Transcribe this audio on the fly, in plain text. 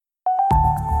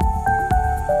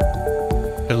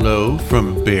Hello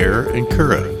from Baehr and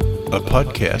Curadh, a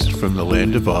podcast from the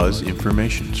Land of Oz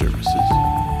Information Services.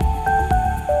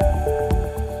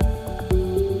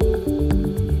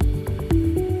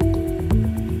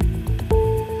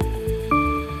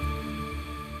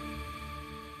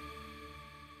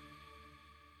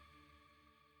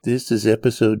 This is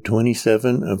episode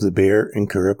 27 of the Baehr and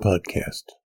Curadh podcast.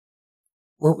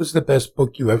 What was the best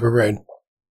book you ever read?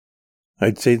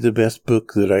 I'd say the best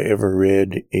book that I ever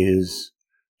read is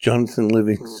Jonathan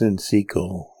Livingston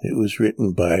Sequel. It was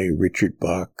written by Richard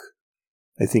Bach,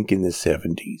 I think in the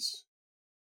 70s.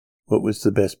 What was the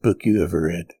best book you ever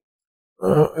read?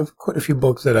 I have quite a few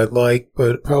books that I like,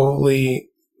 but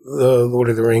probably The Lord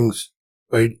of the Rings.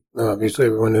 By, obviously,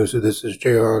 everyone knows who this is,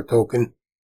 J.R.R. Tolkien.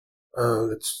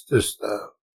 It's just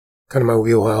kind of my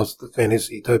wheelhouse, the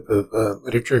fantasy type of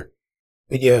literature.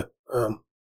 But yeah,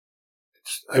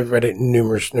 I've read it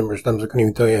numerous times. I couldn't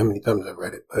even tell you how many times I've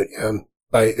read it. But yeah,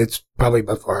 it's probably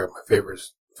by far my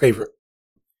favorite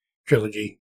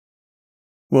trilogy.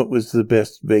 What was the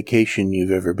best vacation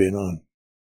you've ever been on?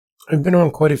 I've been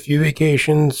on quite a few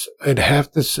vacations. I'd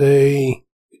have to say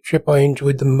the trip I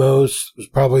enjoyed the most was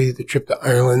probably the trip to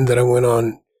Ireland that I went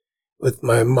on with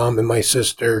my mom and my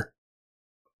sister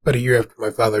about a year after my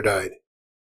father died.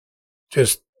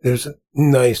 It was a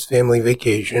nice family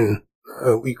vacation.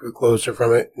 We grew closer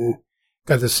from it and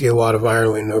got to see a lot of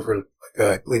Ireland over,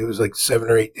 I believe it was like 7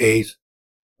 or 8 days.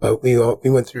 But we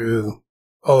went through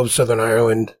all of Southern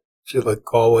Ireland, to like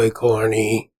Galway,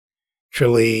 Killarney,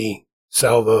 Tralee,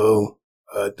 Salvo,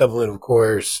 Dublin, of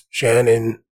course,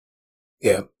 Shannon.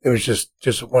 Yeah, it was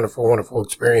just a wonderful, wonderful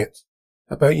experience.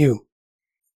 How about you?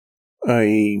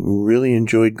 I really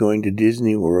enjoyed going to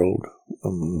Disney World a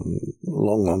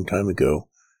long time ago,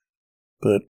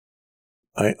 but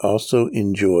I also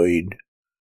enjoyed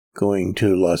going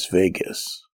to Las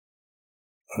Vegas.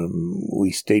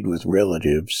 We stayed with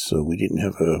relatives, so we didn't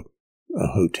have a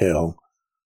hotel,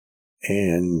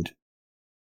 and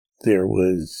there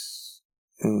was,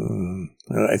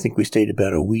 I think we stayed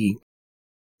about a week.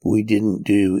 We didn't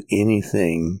do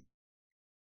anything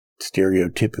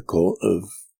stereotypical of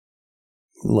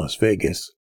Las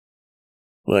Vegas.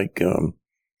 Like,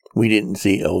 we didn't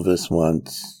see Elvis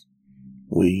once.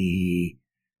 We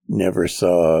never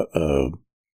saw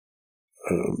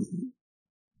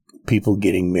people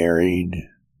getting married.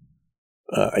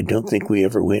 I don't think we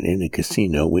ever went in a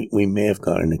casino. We may have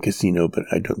gone in a casino, but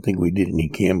I don't think we did any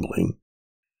gambling.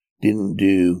 Didn't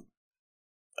do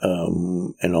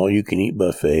an all-you-can-eat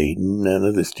buffet. None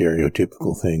of the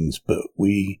stereotypical things, but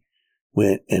we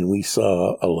went and we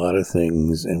saw a lot of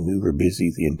things, and we were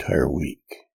busy the entire week.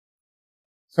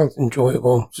 Sounds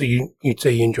enjoyable. So you'd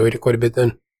say you enjoyed it quite a bit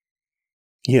then?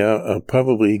 Yeah,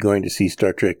 probably going to see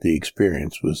Star Trek The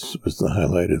Experience was the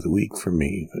highlight of the week for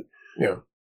me. But yeah.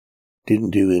 Didn't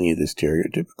do any of the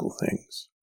stereotypical things.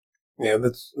 Yeah,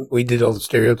 we did all the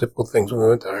stereotypical things when we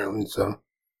went to Ireland, so.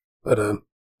 But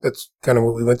that's kind of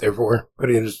what we went there for.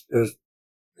 But it was,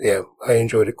 yeah, I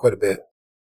enjoyed it quite a bit.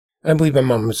 I believe my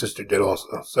mom and sister did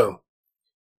also, so.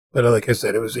 But like I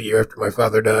said, it was a year after my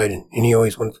father died, and he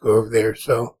always wanted to go over there,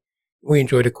 so we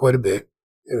enjoyed it quite a bit.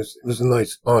 It was a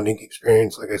nice bonding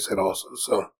experience, like I said, also,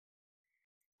 so.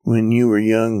 When you were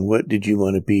young, what did you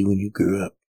want to be when you grew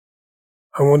up?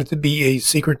 I wanted to be a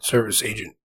Secret Service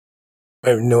agent. I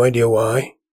have no idea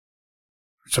why.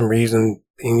 For some reason,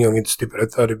 being young and stupid, I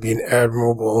thought it'd be an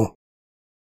admirable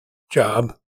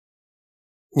job,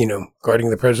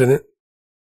 guarding the president.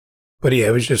 But yeah,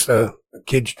 it was just a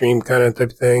kid's dream kind of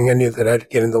type of thing. I knew that I'd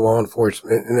get into law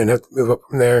enforcement and then have to move up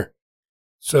from there.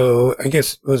 So I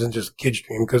guess it wasn't just a kid's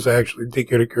dream because I actually did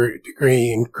get a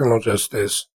degree in criminal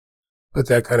justice. But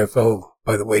that kind of fell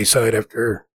by the wayside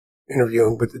after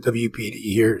interviewing with the WPD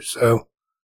here. So,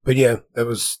 but yeah, that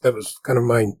was kind of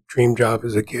my dream job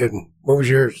as a kid. What was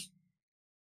yours?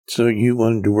 So you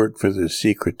wanted to work for the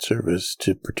Secret Service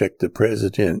to protect the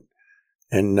president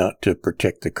and not to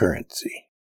protect the currency.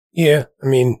 Yeah, I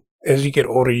mean, as you get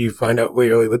older, you find out way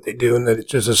early what they do and that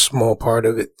it's just a small part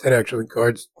of it that actually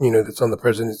guards, that's on the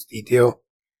president's detail.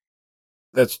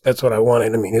 That's what I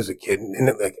wanted, as a kid. And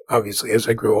obviously, as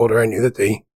I grew older, I knew that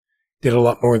they did a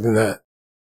lot more than that.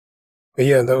 But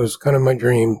yeah, that was kind of my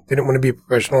dream. Didn't want to be a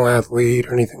professional athlete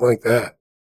or anything like that.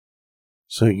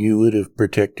 So you would have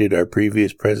protected our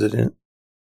previous president?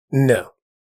 No,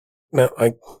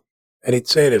 I didn't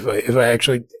say it if I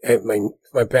actually, if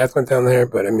my path went down there,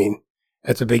 but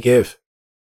that's a big if.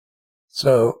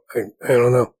 So, I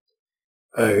don't know.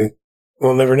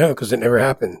 We'll never know because it never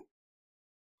happened.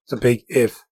 It's a big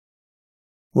if.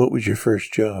 What was your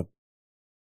first job?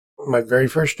 My very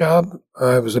first job,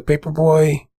 I was a paper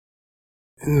boy.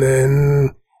 And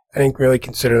then I didn't really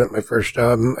consider that my first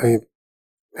job. My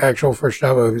actual first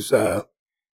job, I was a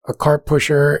cart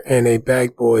pusher and a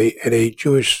bag boy at a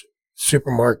Jewish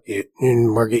supermarket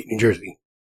in Margate, New Jersey.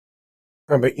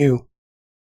 How about you?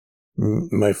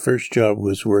 My first job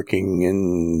was working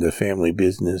in the family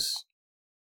business.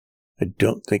 I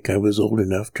don't think I was old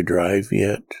enough to drive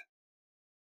yet.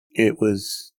 It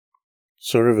was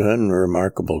sort of an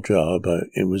unremarkable job.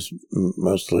 It was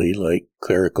mostly like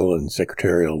clerical and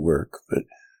secretarial work, but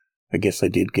I guess I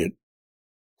did get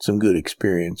some good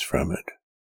experience from it.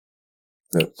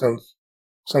 That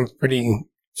sounds pretty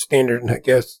standard, I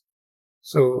guess.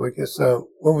 So I guess,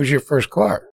 what was your first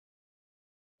car?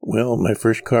 Well, my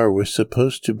first car was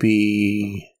supposed to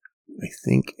be, I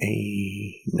think,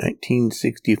 a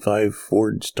 1965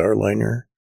 Ford Starliner.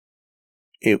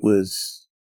 It was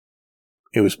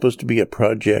supposed to be a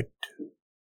project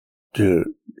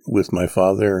with my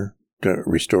father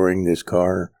restoring this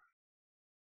car.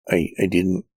 I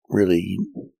didn't really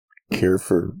care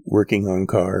for working on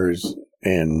cars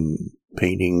and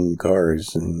painting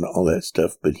cars and all that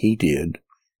stuff, but he did.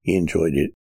 He enjoyed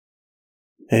it.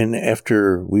 And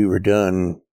after we were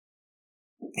done,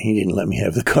 he didn't let me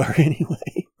have the car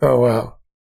anyway. Oh, wow.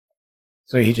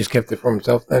 So he just kept it for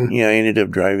himself then? Yeah, I ended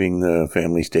up driving the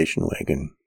family station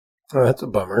wagon. Oh, that's a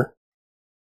bummer.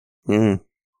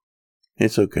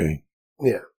 It's okay.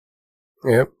 Yeah.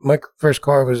 Yeah. My first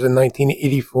car was a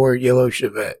 1984 yellow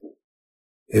Chevette.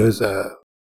 It was a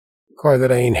car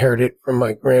that I inherited from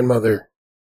my grandmother.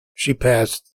 She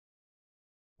passed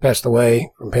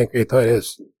away from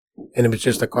pancreatitis, and it was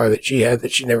just a car that she had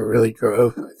that she never really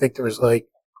drove. I think there was like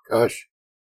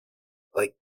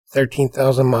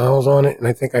 13,000 miles on it, and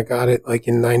I think I got it like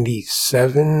in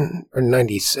 97 or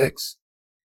 96.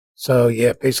 So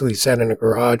yeah, basically sat in a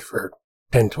garage for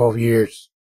 10, 12 years.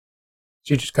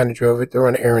 She just kind of drove it to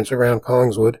run errands around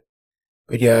Collingswood.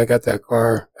 But yeah, I got that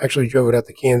car. Actually drove it out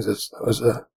to Kansas. That was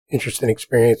a interesting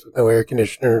experience with no air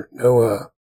conditioner, no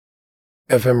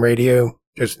FM radio,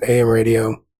 just AM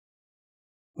radio,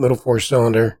 little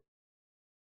 4-cylinder.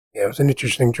 Yeah, it was an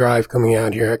interesting drive coming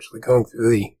out here, actually going through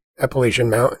the Appalachian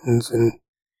Mountains and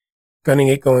gunning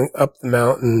it going up the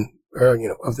mountain, or,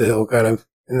 up the hill kind of,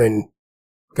 and then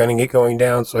gunning it going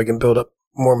down so I can build up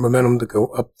more momentum to go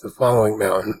up the following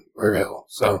mountain or hill.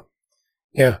 So,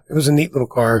 yeah, it was a neat little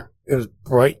car. It was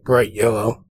bright, bright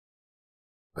yellow.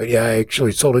 But yeah, I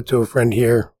actually sold it to a friend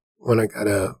here when I got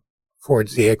a Ford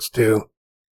ZX2.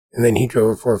 And then he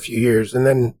drove it for a few years. And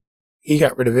then he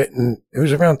got rid of it, and it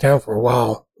was around town for a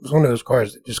while. It was one of those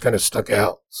cars that just kind of stuck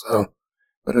out. So,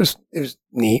 but it was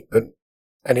neat. But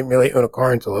I didn't really own a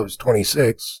car until I was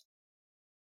 26.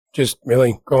 Just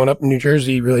really growing up in New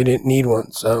Jersey, really didn't need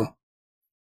one. So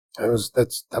that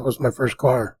was my first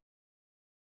car.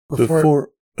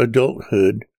 Before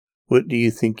adulthood, what do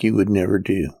you think you would never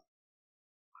do?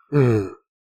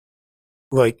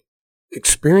 Like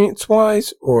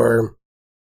experience-wise, or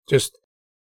just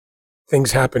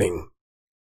things happening?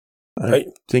 I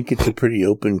think it's a pretty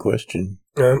open question.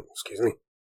 Excuse me.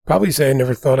 Probably say I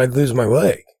never thought I'd lose my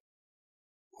leg.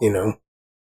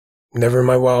 Never in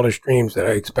my wildest dreams did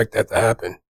I expect that to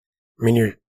happen. I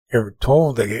mean, you're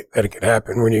told that it could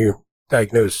happen when you're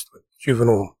diagnosed with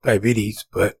juvenile diabetes,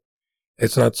 but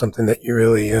it's not something that you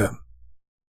really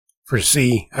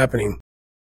foresee happening.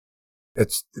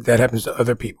 That happens to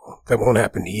other people. That won't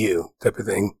happen to you, type of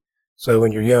thing. So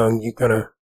when you're young, you kind of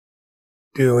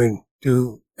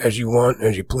do as you want,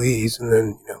 as you please, and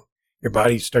then your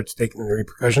body starts taking the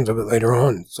repercussions of it later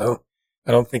on. So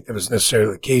I don't think that was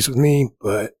necessarily the case with me,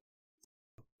 but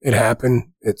it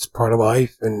happened. It's part of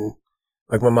life, and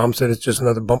like my mom said, it's just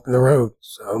another bump in the road.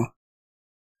 So,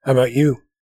 how about you?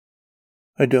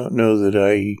 I don't know that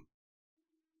I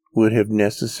would have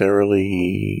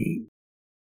necessarily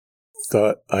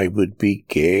thought I would be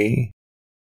gay.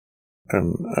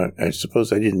 I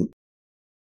suppose I didn't.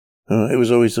 It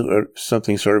was always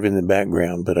something sort of in the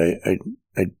background, but I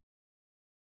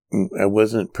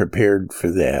wasn't prepared for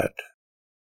that.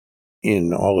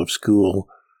 In all of school,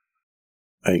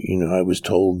 I was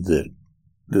told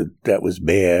that was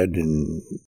bad, and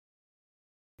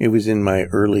it was in my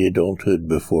early adulthood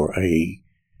before I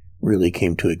really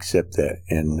came to accept that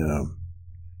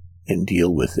and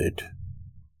deal with it.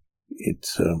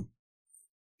 It's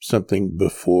something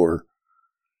before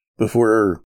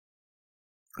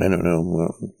I don't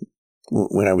know,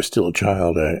 when I was still a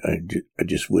child, I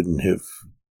just wouldn't have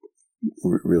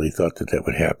really thought that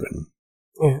would happen.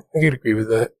 Yeah, I could agree with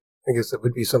that. I guess that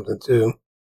would be something too.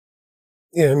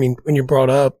 Yeah, I mean, when you're brought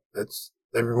up,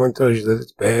 everyone tells you that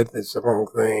it's bad, that's the wrong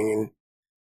thing, and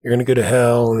you're going to go to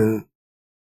hell, and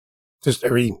just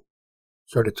every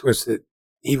sort of twisted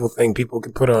evil thing people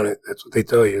can put on it. That's what they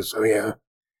tell you. So yeah,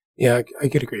 I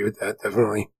could agree with that,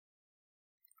 definitely.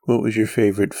 What was your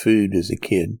favorite food as a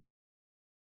kid?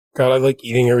 God, I like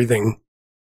eating everything.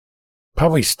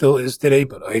 Probably still is today,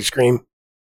 but ice cream.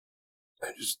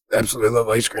 I just absolutely love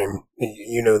ice cream.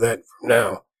 You know that from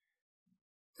now.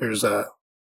 There's a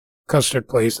custard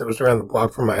place that was around the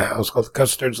block from my house called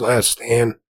Custard's Last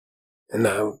Stand. And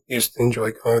I used to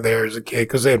enjoy going there as a kid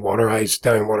because they had water ice,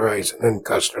 Italian water ice, and then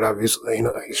custard, obviously,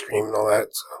 ice cream and all that.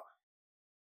 So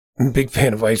I'm a big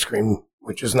fan of ice cream,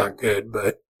 which is not good,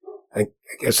 but I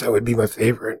guess that would be my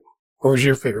favorite. What was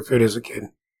your favorite food as a kid?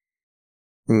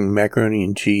 Macaroni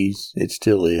and cheese. It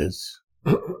still is.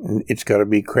 It's got to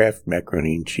be Kraft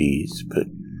macaroni and cheese, but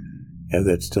yeah,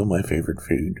 that's still my favorite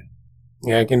food.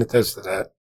 Yeah, I can attest to that.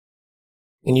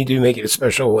 And you do make it a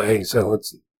special way, so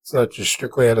it's not just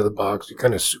strictly out of the box. You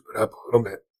kind of soup it up a little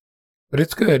bit. But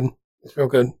it's good. It's real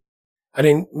good.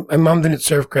 My mom didn't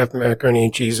serve Kraft macaroni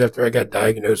and cheese after I got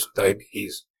diagnosed with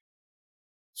diabetes.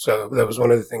 So that was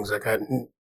one of the things I got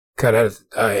cut out of the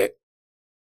diet.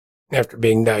 After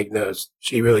being diagnosed,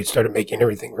 she really started making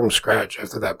everything from scratch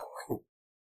after that point.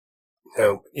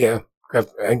 Yeah,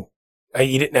 Kraft, I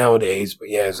eat it nowadays, but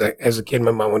yeah, as a kid,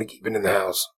 my mom would keep it in the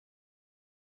house.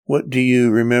 What do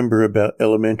you remember about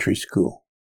elementary school?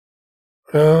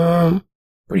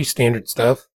 Pretty standard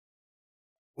stuff.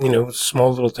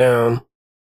 Small little town.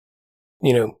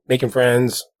 Making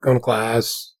friends, going to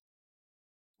class.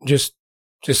 Just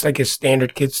I guess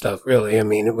standard kid stuff, really. I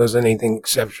mean, it wasn't anything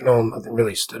exceptional. Nothing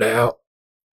really stood out.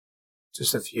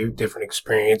 Just a few different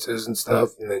experiences and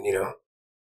stuff. And then,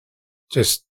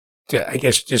 I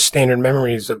guess just standard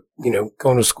memories of,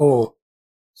 going to school.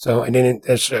 So I didn't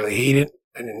necessarily hate it.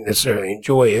 I didn't necessarily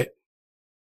enjoy it.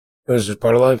 It was just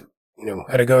part of life.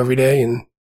 Had to go every day and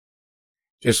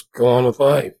just go on with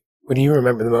life. What do you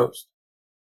remember the most?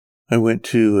 I went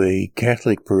to a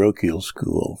Catholic parochial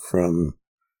school from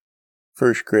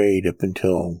first grade up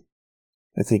until,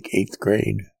 I think, 8th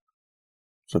grade.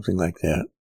 Something like that.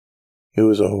 It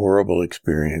was a horrible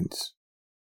experience.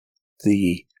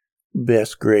 The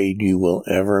best grade you will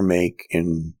ever make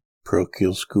in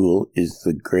parochial school is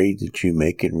the grade that you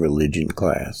make in religion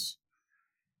class.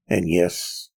 And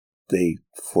yes, they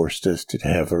forced us to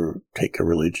take a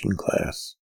religion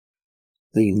class.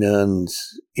 The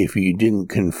nuns, if you didn't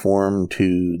conform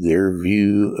to their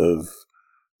view of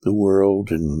the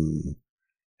world and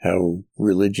how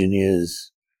religion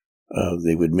is,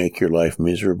 they would make your life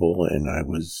miserable, and I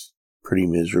was pretty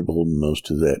miserable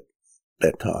most of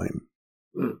that time.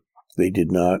 They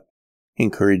did not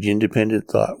encourage independent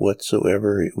thought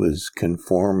whatsoever. It was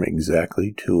conform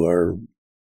exactly to our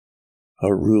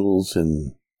rules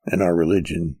and our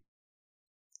religion.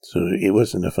 So it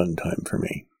wasn't a fun time for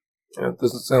me. It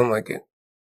doesn't sound like it.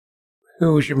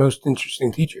 Who was your most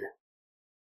interesting teacher?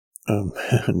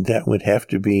 That would have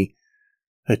to be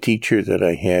a teacher that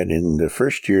I had in the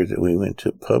first year that we went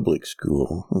to public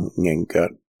school and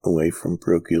got away from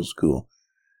parochial school.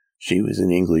 She was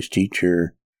an English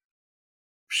teacher.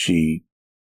 She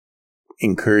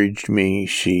encouraged me.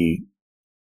 She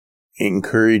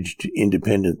encouraged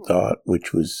independent thought,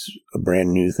 which was a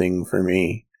brand new thing for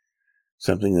me,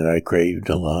 something that I craved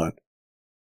a lot.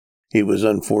 It was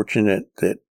unfortunate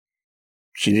that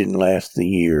she didn't last the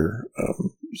year.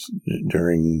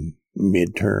 During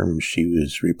midterm, she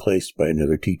was replaced by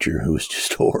another teacher who was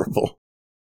just horrible.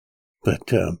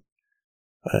 But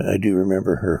I do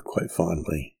remember her quite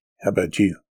fondly. How about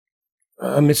you?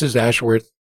 Mrs.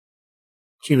 Ashworth.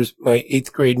 She was my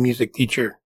 8th grade music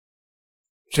teacher.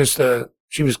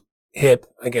 She was hip,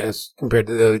 I guess, compared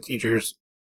to the other teachers.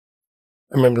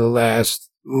 I remember the last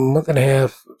month and a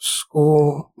half of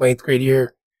school, my 8th grade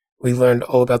year, we learned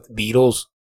all about the Beatles.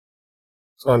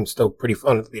 So I'm still pretty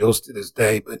fond of the Beatles to this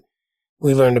day, but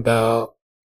we learned about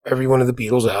every one of the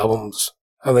Beatles albums,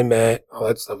 how they met, all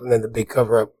that stuff, and then the big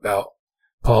cover-up about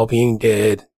Paul being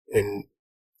dead, and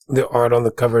the art on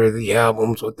the cover of the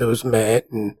albums, what those meant,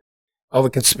 and all the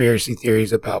conspiracy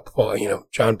theories about Paul,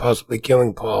 John possibly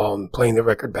killing Paul and playing the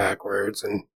record backwards,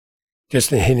 and just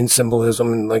the hidden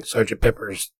symbolism in like Sgt.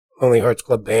 Pepper's Lonely Hearts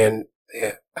Club Band,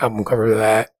 the album cover of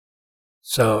that.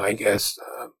 So I guess,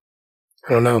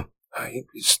 I don't know. I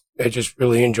just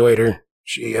really enjoyed her.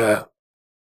 She,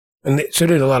 and so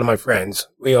did a lot of my friends.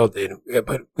 We all did.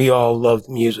 But we all loved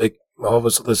music. All of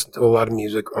us listened to a lot of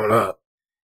music growing up.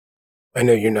 I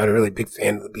know you're not a really big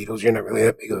fan of the Beatles. You're not really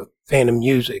that big of a fan of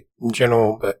music in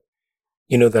general, but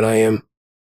you know that I am.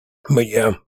 But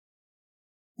yeah,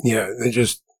 they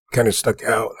just kind of stuck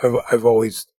out. I've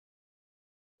always,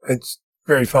 it's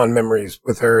very fond memories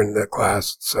with her in the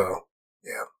class. So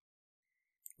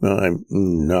yeah. Well, I'm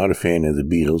not a fan of the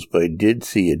Beatles, but I did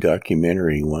see a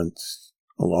documentary once,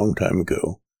 a long time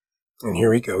ago. And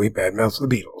here we go. He badmouths the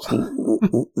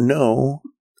Beatles. No.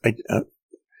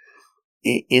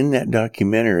 In that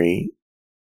documentary,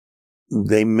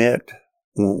 they met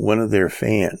one of their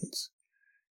fans.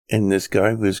 And this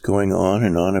guy was going on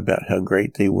and on about how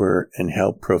great they were and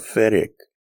how prophetic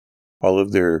all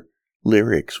of their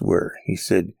lyrics were. He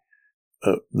said,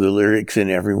 the lyrics in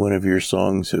every one of your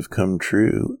songs have come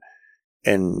true.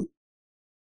 And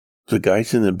the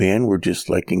guys in the band were just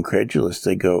like incredulous.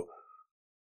 They go,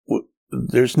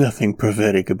 there's nothing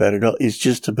prophetic about it all. It's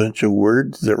just a bunch of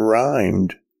words that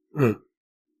rhymed. Mm.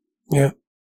 Yeah.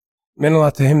 Meant a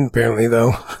lot to him, apparently,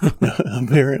 though.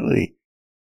 Apparently.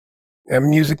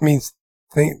 Music means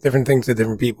different things to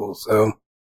different people. So,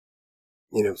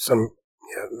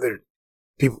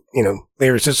 people,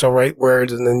 lyricists will write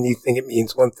words and then you think it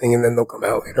means one thing and then they'll come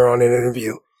out later on in an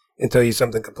interview and tell you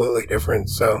something completely different.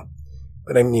 So,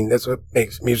 but I mean, that's what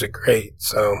makes music great.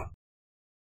 So.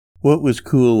 What was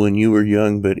cool when you were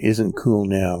young but isn't cool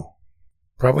now?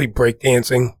 Probably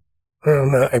breakdancing. I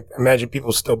don't know. I imagine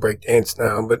people still breakdance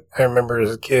now, but I remember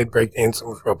as a kid, breakdancing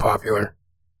was real popular.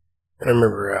 And I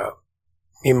remember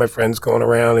me and my friends going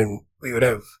around and we would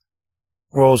have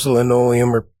rolls of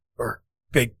linoleum or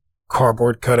big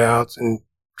cardboard cutouts and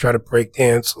try to break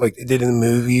dance like they did in the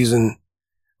movies and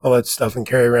all that stuff and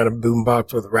carry around a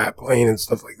boombox with a rap playing and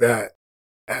stuff like that.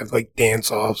 Have like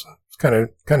dance offs. It's kind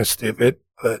of stupid,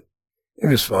 but it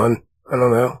was fun. I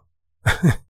don't know.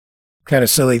 Kind of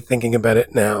silly thinking about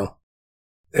it now.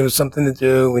 It was something to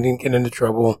do. We didn't get into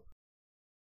trouble.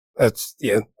 I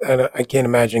can't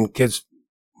imagine kids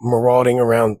marauding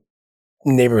around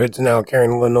neighborhoods now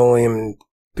carrying linoleum and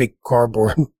big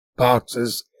cardboard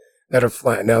boxes that are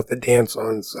flattened out to dance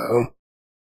on. So,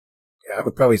 yeah, I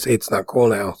would probably say it's not cool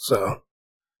now. So,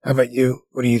 how about you?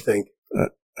 What do you think?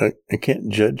 I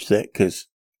can't judge that because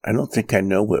I don't think I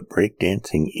know what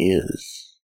breakdancing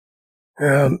is.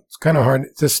 It's kind of hard.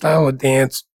 It's a style of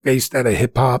dance based out of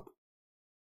hip hop.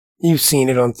 You've seen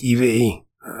it on TV.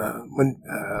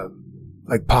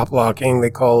 Like pop locking,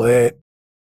 they call it.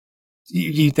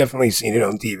 You've definitely seen it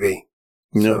on TV.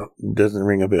 No, it doesn't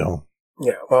ring a bell.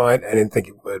 Yeah, well, I didn't think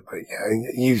it would, but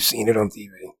yeah, you've seen it on TV.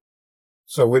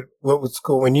 So what was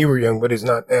cool when you were young, but is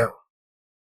not now?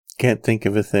 Can't think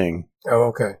of a thing. Oh,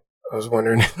 okay. I was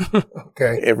wondering.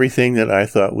 Okay. Everything that I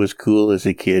thought was cool as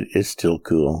a kid is still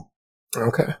cool.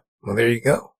 Okay. Well, there you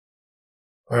go.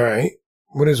 All right.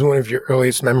 What is one of your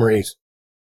earliest memories?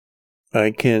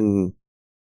 I can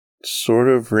sort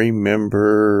of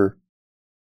remember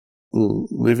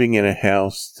living in a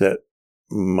house that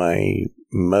my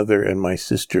mother and my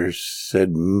sisters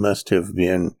said must have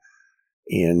been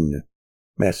in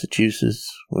Massachusetts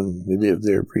when we lived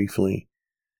there briefly,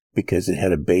 because it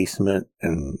had a basement,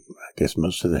 and I guess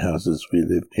most of the houses we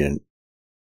lived in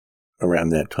around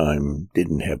that time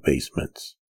didn't have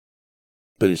basements.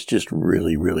 But it's just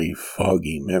really, really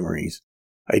foggy memories.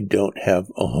 I don't have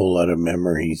a whole lot of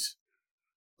memories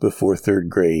before third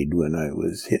grade when I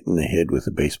was hit in the head with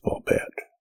a baseball bat.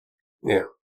 Yeah.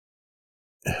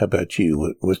 How about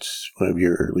you? What's one of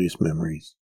your earliest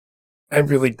memories? I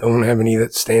really don't have any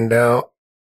that stand out.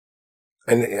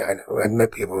 And I've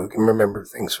met people who can remember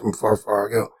things from far, far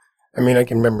ago. I mean, I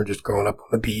can remember just growing up on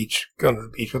the beach, going to the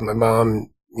beach with my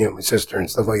mom and, my sister and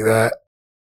stuff like that.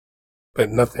 But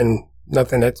nothing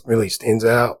that really stands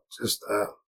out. Just,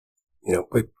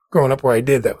 but growing up where I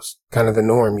did, that was kind of the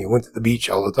norm. You went to the beach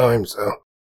all the time. So,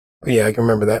 but yeah, I can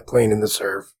remember that playing in the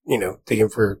surf, digging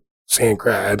for sand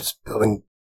crabs, building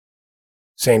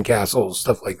sand castles,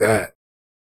 stuff like that.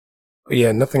 But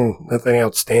yeah, nothing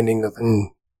outstanding,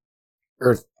 nothing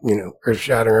earth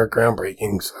shattering or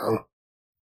groundbreaking. So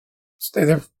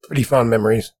they're pretty fond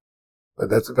memories, but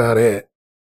that's about it.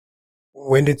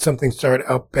 When did something start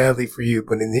out badly for you,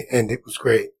 but in the end it was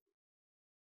great?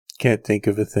 Can't think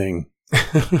of a thing.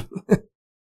 I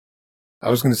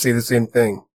was going to say the same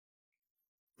thing.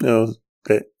 No,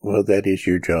 that is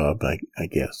your job, I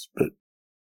guess. But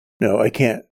no, I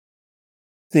can't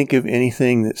think of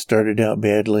anything that started out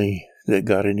badly that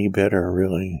got any better,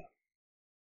 really.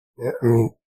 Yeah, I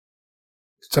mean,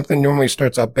 if something normally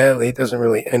starts out badly, it doesn't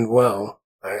really end well.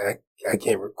 I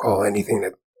can't recall anything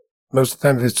that, most of the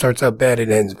time if it starts out bad, it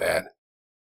ends bad.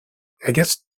 I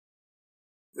guess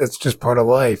that's just part of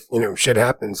life. Shit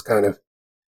happens kind of,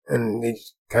 and you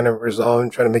just kind of resolve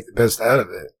and try to make the best out of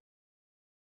it.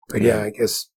 But yeah, I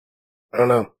guess, I don't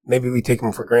know, maybe we take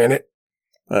them for granted.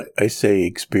 I say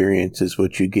experience is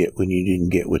what you get when you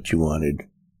didn't get what you wanted.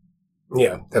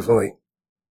 Yeah, definitely.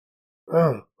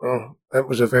 Oh, well, that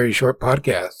was a very short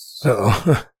podcast. So,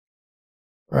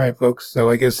 All right, folks. So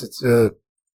I guess it's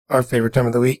our favorite time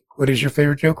of the week. What is your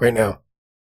favorite joke right now?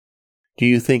 Do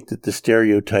you think that the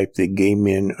stereotype that gay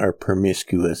men are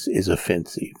promiscuous is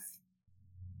offensive?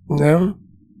 No?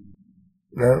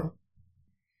 No?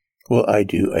 Well, I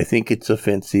do. I think it's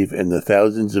offensive, and the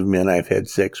thousands of men I've had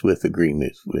sex with agree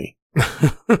with me.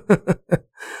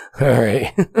 All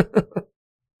right.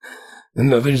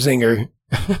 Another zinger.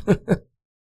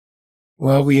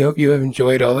 Well, we hope you have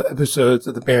enjoyed all the episodes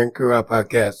of the Baehr and Curadh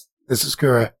podcast. This is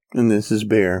Curadh. And this is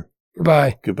Baehr.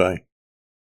 Goodbye. Goodbye.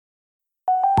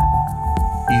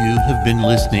 You have been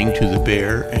listening to the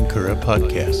Baehr and Curadh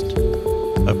podcast,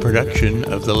 a production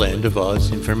of the Land of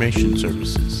Oz Information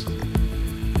Services.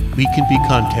 We can be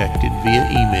contacted via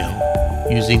email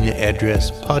using the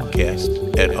address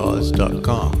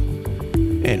podcast@oz.com.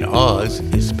 And Oz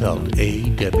is spelled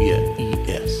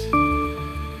A-W-E-S.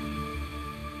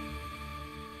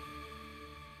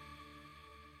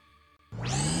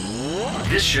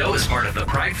 This show is part of the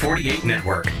Pride 48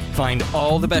 network. Find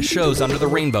all the best shows under the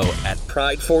rainbow at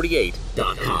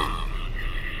pride48.com.